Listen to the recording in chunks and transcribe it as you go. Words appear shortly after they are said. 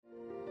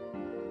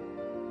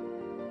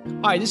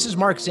Hi, this is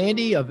Mark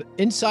Zandi of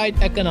Inside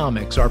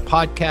Economics, our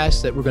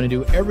podcast that we're going to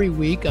do every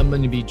week. I'm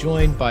going to be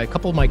joined by a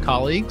couple of my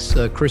colleagues,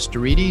 Chris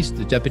Dorides,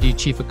 the Deputy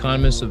Chief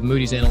Economist of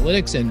Moody's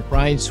Analytics, and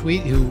Ryan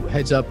Sweet, who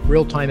heads up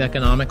real-time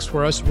economics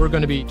for us. We're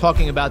going to be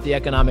talking about the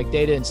economic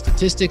data and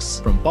statistics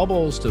from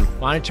bubbles to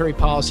monetary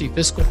policy,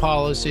 fiscal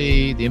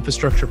policy, the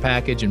infrastructure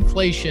package,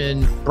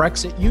 inflation,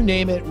 Brexit, you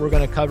name it, we're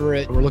going to cover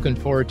it. We're looking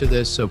forward to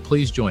this, so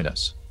please join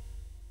us.